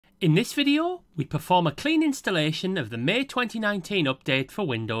In this video, we perform a clean installation of the May 2019 update for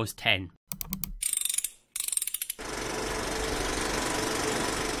Windows 10.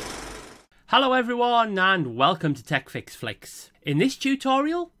 Hello everyone and welcome to TechFixFlix. In this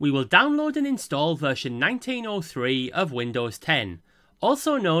tutorial, we will download and install version 1903 of Windows 10,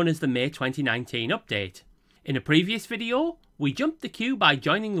 also known as the May 2019 update. In a previous video, we jumped the queue by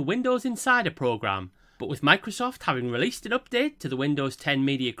joining the Windows Insider program, but with Microsoft having released an update to the Windows 10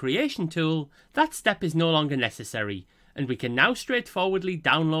 Media Creation tool, that step is no longer necessary, and we can now straightforwardly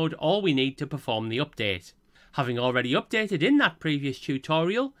download all we need to perform the update. Having already updated in that previous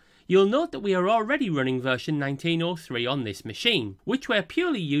tutorial, you'll note that we are already running version 1903 on this machine, which we're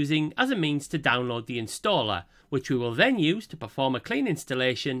purely using as a means to download the installer, which we will then use to perform a clean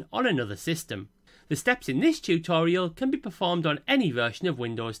installation on another system. The steps in this tutorial can be performed on any version of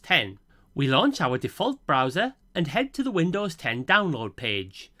Windows 10. We launch our default browser and head to the Windows 10 download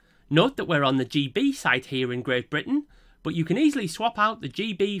page. Note that we're on the GB site here in Great Britain, but you can easily swap out the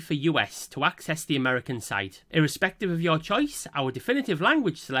GB for US to access the American site. Irrespective of your choice, our definitive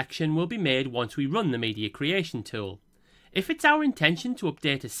language selection will be made once we run the Media Creation tool. If it's our intention to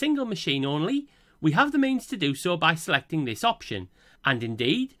update a single machine only, we have the means to do so by selecting this option, and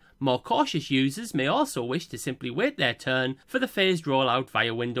indeed, more cautious users may also wish to simply wait their turn for the phased rollout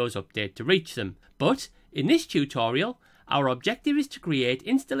via Windows Update to reach them. But, in this tutorial, our objective is to create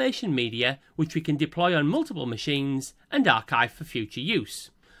installation media which we can deploy on multiple machines and archive for future use.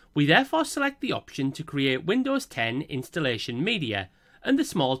 We therefore select the option to create Windows 10 installation media and the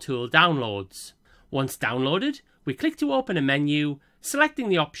small tool downloads. Once downloaded, we click to open a menu, selecting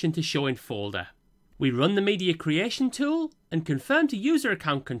the option to show in folder. We run the Media Creation tool and confirm to user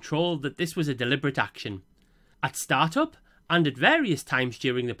account control that this was a deliberate action. At startup, and at various times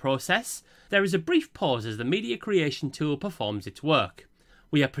during the process, there is a brief pause as the Media Creation tool performs its work.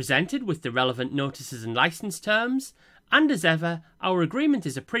 We are presented with the relevant notices and license terms, and as ever, our agreement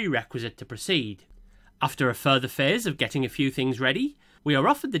is a prerequisite to proceed. After a further phase of getting a few things ready, we are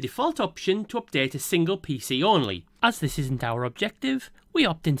offered the default option to update a single PC only. As this isn't our objective, we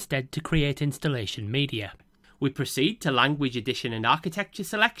opt instead to create installation media. We proceed to language edition and architecture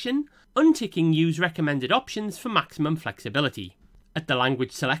selection, unticking use recommended options for maximum flexibility. At the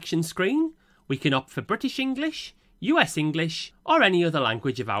language selection screen, we can opt for British English, US English, or any other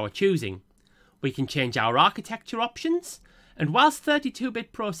language of our choosing. We can change our architecture options, and whilst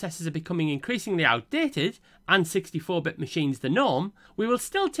 32-bit processors are becoming increasingly outdated and 64-bit machines the norm, we will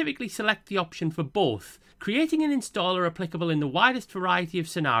still typically select the option for both, creating an installer applicable in the widest variety of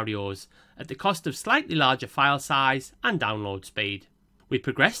scenarios at the cost of slightly larger file size and download speed. We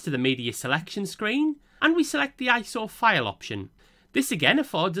progress to the media selection screen and we select the ISO file option. This again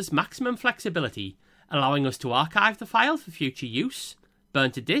affords us maximum flexibility, allowing us to archive the file for future use,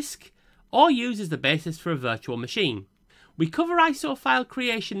 burn to disk, or use as the basis for a virtual machine. We cover ISO file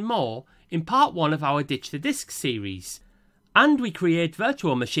creation more in part 1 of our Ditch the Disk series, and we create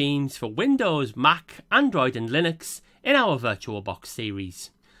virtual machines for Windows, Mac, Android and Linux in our VirtualBox series.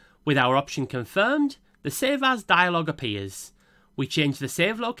 With our option confirmed, the Save As dialog appears. We change the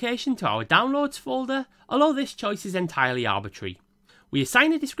save location to our Downloads folder, although this choice is entirely arbitrary. We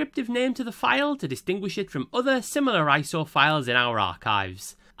assign a descriptive name to the file to distinguish it from other similar ISO files in our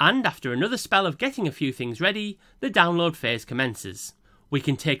archives. And after another spell of getting a few things ready, the download phase commences. We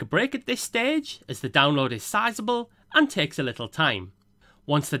can take a break at this stage as the download is sizable and takes a little time.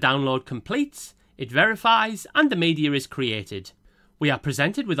 Once the download completes, it verifies and the media is created. We are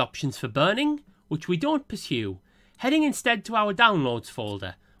presented with options for burning, which we don't pursue, heading instead to our Downloads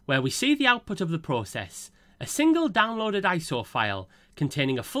folder, where we see the output of the process, a single downloaded ISO file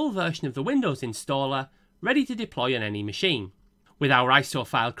containing a full version of the Windows installer, ready to deploy on any machine. With our ISO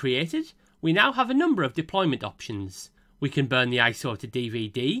file created, we now have a number of deployment options. We can burn the ISO to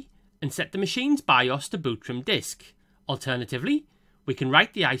DVD and set the machine's BIOS to boot from disk. Alternatively, we can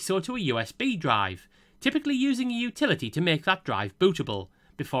write the ISO to a USB drive, typically using a utility to make that drive bootable,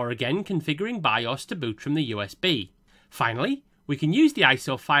 before again configuring BIOS to boot from the USB. Finally, we can use the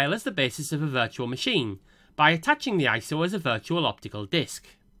ISO file as the basis of a virtual machine, by attaching the ISO as a virtual optical disk.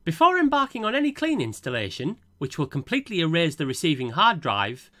 Before embarking on any clean installation, which will completely erase the receiving hard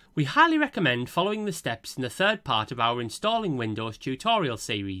drive, we highly recommend following the steps in the third part of our Installing Windows tutorial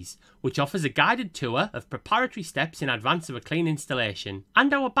series, which offers a guided tour of preparatory steps in advance of a clean installation,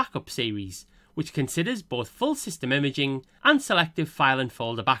 and our backup series, which considers both full system imaging and selective file and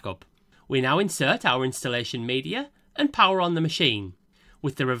folder backup. We now insert our installation media and power on the machine.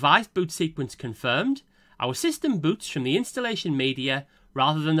 With the revised boot sequence confirmed, our system boots from the installation media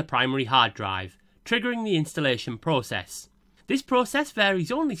rather than the primary hard drive, triggering the installation process. This process varies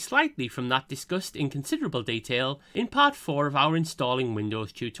only slightly from that discussed in considerable detail in part 4 of our Installing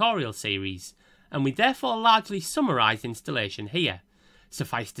Windows tutorial series, and we therefore largely summarise installation here.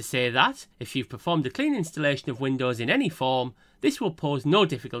 Suffice to say that, if you've performed a clean installation of Windows in any form, this will pose no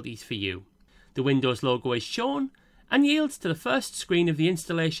difficulties for you. The Windows logo is shown, and yields to the first screen of the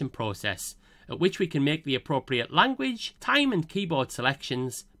installation process, at which we can make the appropriate language, time and keyboard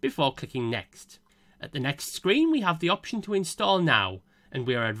selections before clicking Next. At the next screen we have the option to install now, and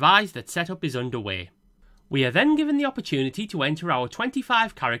we are advised that setup is underway. We are then given the opportunity to enter our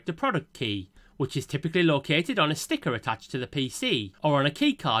 25-character product key, which is typically located on a sticker attached to the PC, or on a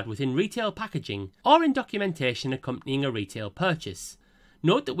keycard within retail packaging, or in documentation accompanying a retail purchase.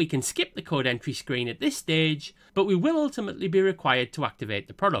 Note that we can skip the code entry screen at this stage, but we will ultimately be required to activate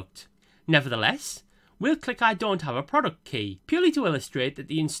the product. Nevertheless, we'll click I don't have a product key, purely to illustrate that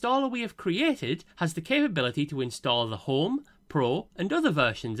the installer we have created has the capability to install the Home, Pro and other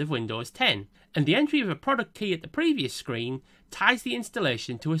versions of Windows 10, and the entry of a product key at the previous screen ties the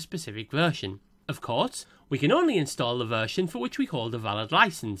installation to a specific version. Of course, we can only install the version for which we hold a valid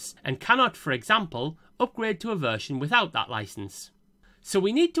license, and cannot, for example, upgrade to a version without that license. So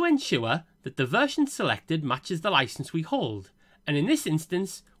we need to ensure that the version selected matches the license we hold, and in this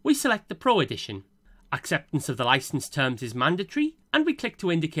instance, we select the Pro Edition. Acceptance of the license terms is mandatory, and we click to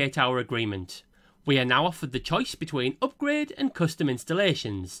indicate our agreement. We are now offered the choice between upgrade and custom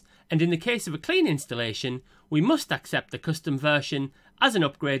installations, and in the case of a clean installation, we must accept the custom version as an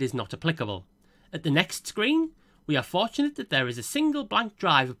upgrade is not applicable. At the next screen, we are fortunate that there is a single blank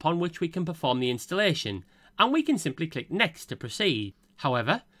drive upon which we can perform the installation, and we can simply click Next to proceed.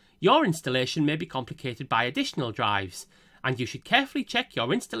 However, your installation may be complicated by additional drives, and you should carefully check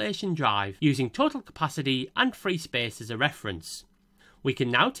your installation drive using total capacity and free space as a reference. We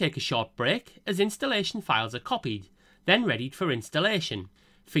can now take a short break as installation files are copied, then readied for installation.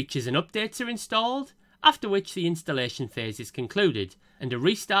 Features and updates are installed, after which the installation phase is concluded and a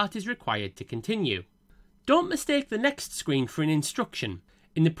restart is required to continue. Don't mistake the next screen for an instruction.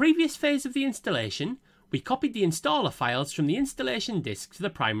 In the previous phase of the installation, we copied the installer files from the installation disk to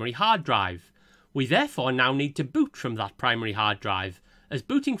the primary hard drive. We therefore now need to boot from that primary hard drive, as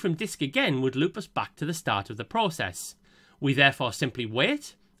booting from disk again would loop us back to the start of the process. We therefore simply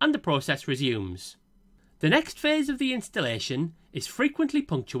wait, and the process resumes. The next phase of the installation is frequently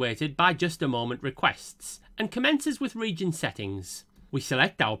punctuated by just a moment requests, and commences with region settings. We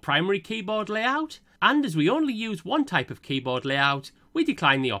select our primary keyboard layout, and as we only use one type of keyboard layout, we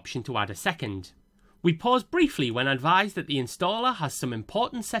decline the option to add a second. We pause briefly when advised that the installer has some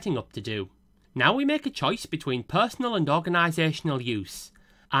important setting up to do. Now we make a choice between personal and organisational use,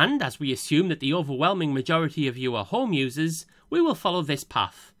 and as we assume that the overwhelming majority of you are home users, we will follow this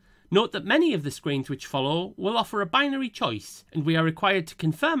path. Note that many of the screens which follow will offer a binary choice, and we are required to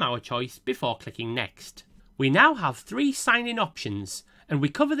confirm our choice before clicking Next. We now have 3 sign-in options, and we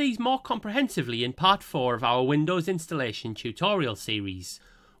cover these more comprehensively in part 4 of our Windows installation tutorial series.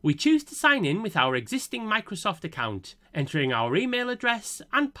 We choose to sign in with our existing Microsoft account, entering our email address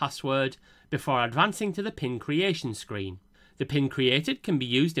and password before advancing to the PIN creation screen. The PIN created can be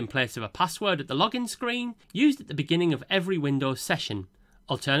used in place of a password at the login screen, used at the beginning of every Windows session.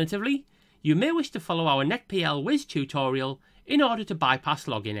 Alternatively, you may wish to follow our Netplwiz tutorial in order to bypass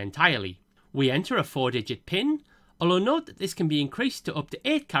login entirely. We enter a 4-digit PIN, although note that this can be increased to up to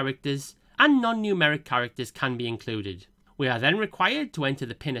 8 characters and non-numeric characters can be included. We are then required to enter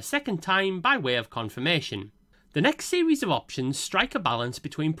the PIN a second time by way of confirmation. The next series of options strike a balance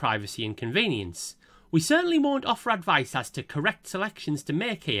between privacy and convenience. We certainly won't offer advice as to correct selections to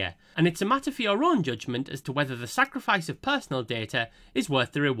make here, and it's a matter for your own judgment as to whether the sacrifice of personal data is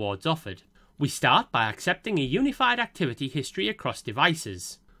worth the rewards offered. We start by accepting a unified activity history across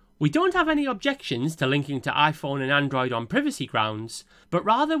devices. We don't have any objections to linking to iPhone and Android on privacy grounds, but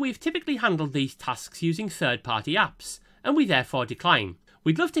rather we've typically handled these tasks using third-party apps, and we therefore decline.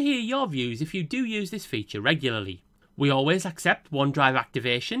 We'd love to hear your views if you do use this feature regularly. We always accept OneDrive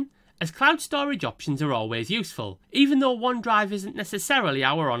activation, as cloud storage options are always useful, even though OneDrive isn't necessarily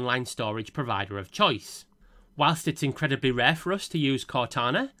our online storage provider of choice. Whilst it's incredibly rare for us to use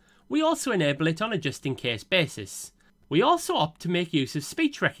Cortana, we also enable it on a just-in-case basis. We also opt to make use of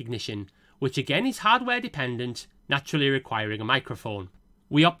speech recognition, which again is hardware dependent, naturally requiring a microphone.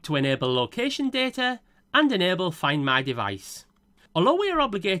 We opt to enable location data and enable Find My Device. Although we are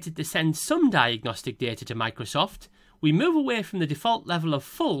obligated to send some diagnostic data to Microsoft, we move away from the default level of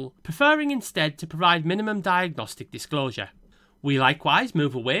full, preferring instead to provide minimum diagnostic disclosure. We likewise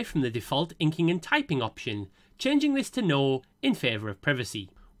move away from the default inking and typing option, changing this to no in favour of privacy.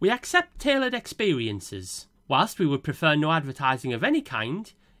 We accept tailored experiences. Whilst we would prefer no advertising of any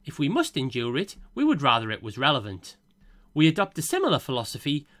kind, if we must endure it, we would rather it was relevant. We adopt a similar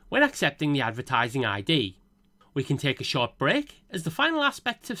philosophy when accepting the advertising ID. We can take a short break as the final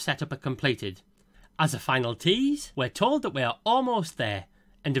aspects of setup are completed. As a final tease, we're told that we are almost there,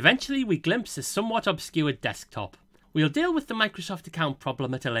 and eventually we glimpse a somewhat obscured desktop. We'll deal with the Microsoft account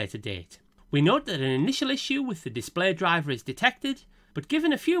problem at a later date. We note that an initial issue with the display driver is detected, but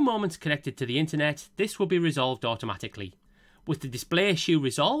given a few moments connected to the internet, this will be resolved automatically. With the display issue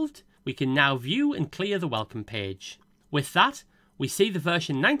resolved, we can now view and clear the welcome page. With that, we see the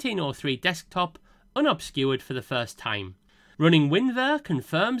version 1903 desktop unobscured for the first time. Running WinVer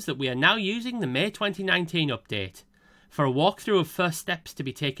confirms that we are now using the May 2019 update. For a walkthrough of first steps to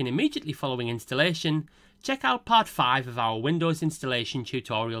be taken immediately following installation, check out part 5 of our Windows installation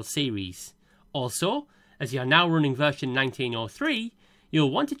tutorial series. Also, as you are now running version 1903,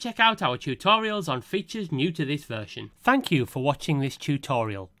 you'll want to check out our tutorials on features new to this version. Thank you for watching this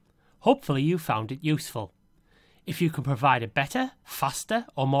tutorial. Hopefully you found it useful. If you can provide a better, faster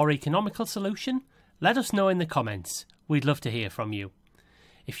or more economical solution, let us know in the comments. We'd love to hear from you.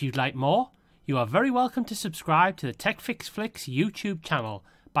 If you'd like more, you are very welcome to subscribe to the TechFixFlix YouTube channel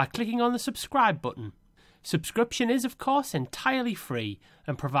by clicking on the subscribe button. Subscription is of course entirely free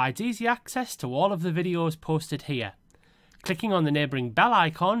and provides easy access to all of the videos posted here. Clicking on the neighbouring bell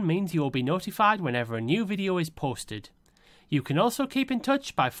icon means you will be notified whenever a new video is posted. You can also keep in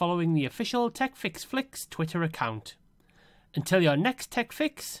touch by following the official TechFixFlix Twitter account. Until your next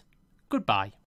TechFix, goodbye.